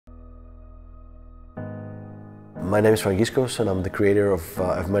My name is Frangiskos and I'm the creator of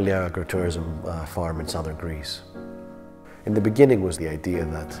Eumelia Agrotourism farm in southern Greece. In the beginning was the idea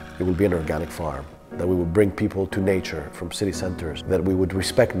that it would be an organic farm, that we would bring people to nature from city centers, that we would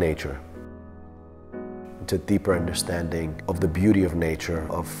respect nature, to a deeper understanding of the beauty of nature,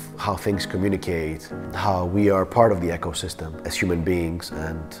 of how things communicate, how we are part of the ecosystem as human beings,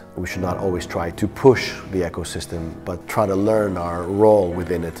 and we should not always try to push the ecosystem, but try to learn our role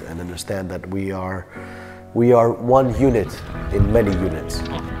within it and understand that we are one unit in many units.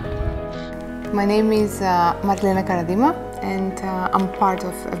 My name is Marlena Karadima and I'm part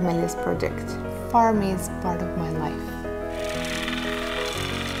of Eumelia's project. Farm is part of my life.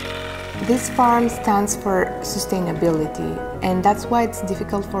 This farm stands for sustainability, and that's why it's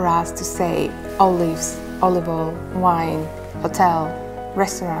difficult for us to say olives, olive oil, wine, hotel,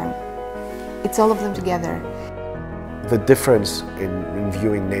 restaurant. It's all of them together. The difference in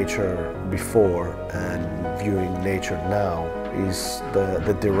viewing nature before and viewing nature now is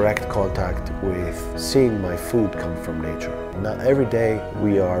the direct contact with seeing my food come from nature. Now every day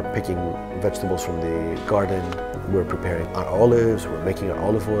we are picking vegetables from the garden, we're preparing our olives, we're making our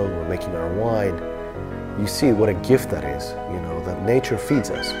olive oil, we're making our wine. You see what a gift that is, you know, that nature feeds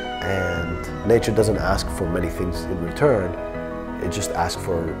us. And nature doesn't ask for many things in return, it just asks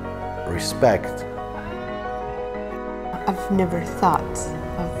for respect. I've never thought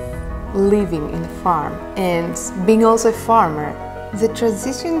of living in a farm and being also a farmer. The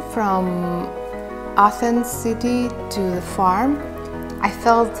transition from Athens city to the farm, I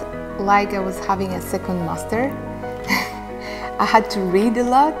felt like I was having a second master. I had to read a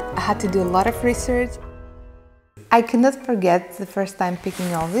lot, I had to do a lot of research. I cannot forget the first time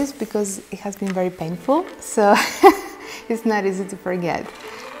picking olives because it has been very painful, so it's not easy to forget.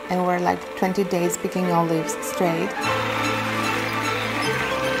 And we're like 20 days picking olives straight.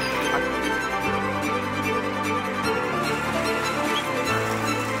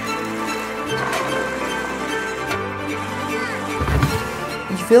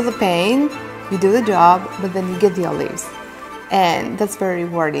 You feel the pain, you do the job, but then you get the olives. And that's very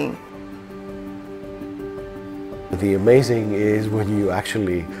rewarding. The amazing is when you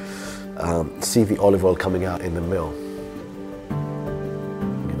actually see the olive oil coming out in the mill.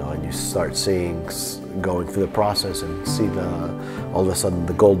 You start seeing, going through the process and see all of a sudden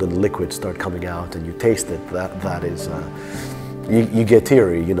the golden liquid start coming out and you taste it. That is, you get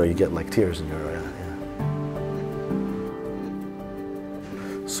teary, you know, you get like tears in your eye.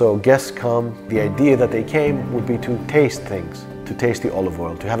 Yeah. So guests come, the idea that they came would be to taste things, to taste the olive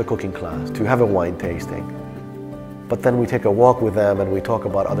oil, to have a cooking class, to have a wine tasting. But then we take a walk with them and we talk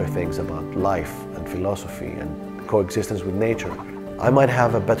about other things, about life and philosophy and coexistence with nature. I might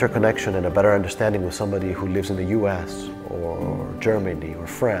have a better connection and a better understanding with somebody who lives in the US or Germany or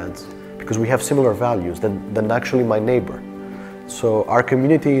France because we have similar values than actually my neighbor. So our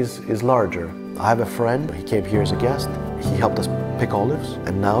community is larger. I have a friend, he came here as a guest, he helped us pick olives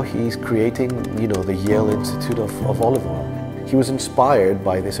and now he's creating, you know, the Yale Institute of Olive Oil. He was inspired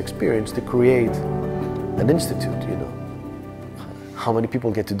by this experience to create an institute, you know. How many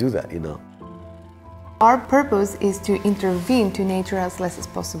people get to do that, you know? Our purpose is to intervene to nature as less as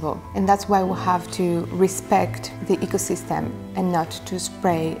possible, and that's why we have to respect the ecosystem and not to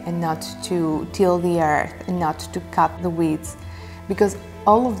spray and not to till the earth and not to cut the weeds, because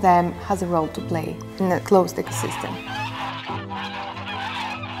all of them has a role to play in a closed ecosystem.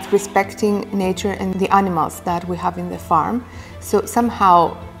 Respecting nature and the animals that we have in the farm, so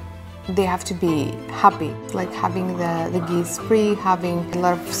somehow they have to be happy, like having the geese free, having a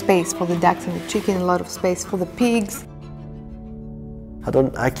lot of space for the ducks and the chicken, a lot of space for the pigs.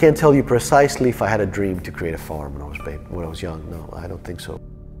 I can't tell you precisely if I had a dream to create a farm when I was young. No, I don't think so.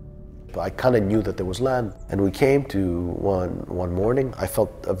 But I kind of knew that there was land, and we came to one morning. I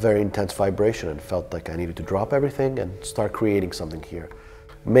felt a very intense vibration and felt like I needed to drop everything and start creating something here.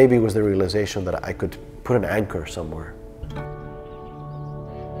 Maybe it was the realization that I could put an anchor somewhere.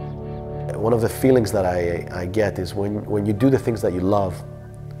 One of the feelings that I get is when you do the things that you love,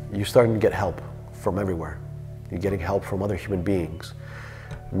 you're starting to get help from everywhere. You're getting help from other human beings.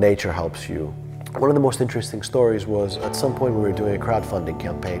 Nature helps you. One of the most interesting stories was at some point we were doing a crowdfunding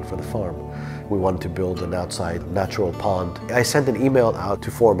campaign for the farm. We wanted to build an outside natural pond. I sent an email out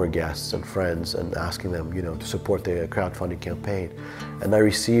to former guests and friends and asking them, you know, to support the crowdfunding campaign. And I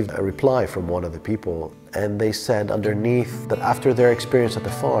received a reply from one of the people, and they said underneath that after their experience at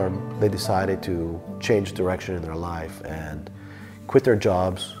the farm, they decided to change direction in their life and quit their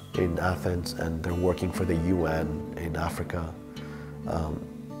jobs in Athens, and they're working for the UN in Africa,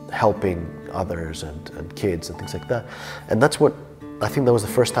 helping others and kids and things like that. And that's what, I think that was the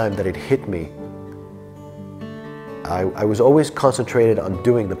first time that it hit me I was always concentrated on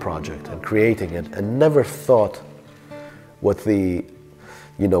doing the project and creating it, and never thought what the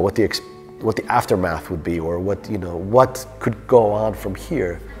aftermath would be, or what could go on from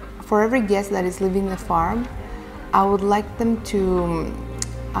here. For every guest that is leaving the farm, I would like them to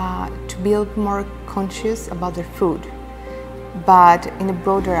be a bit more conscious about their food, but in a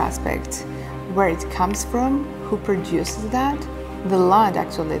broader aspect, where it comes from, who produces that, the land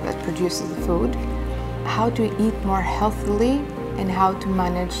actually that produces the food, how to eat more healthily, and how to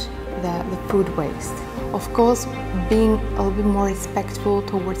manage the food waste. Of course, being a little bit more respectful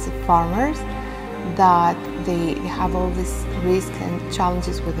towards the farmers, that they have all these risks and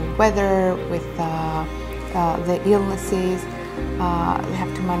challenges with the weather, with the illnesses, they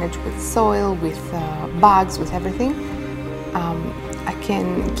have to manage with soil, with bugs, with everything. I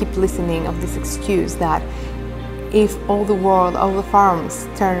can keep listening of this excuse that if all the world, all the farms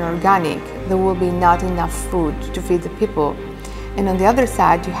turn organic, there will be not enough food to feed the people. And on the other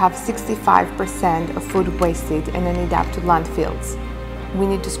side, you have 65% of food wasted and ended up to landfills. We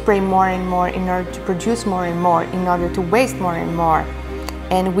need to spray more and more in order to produce more and more, in order to waste more and more.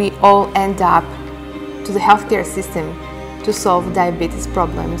 And we all end up to the healthcare system to solve diabetes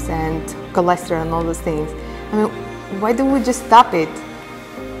problems and cholesterol and all those things. I mean, why don't we just stop it?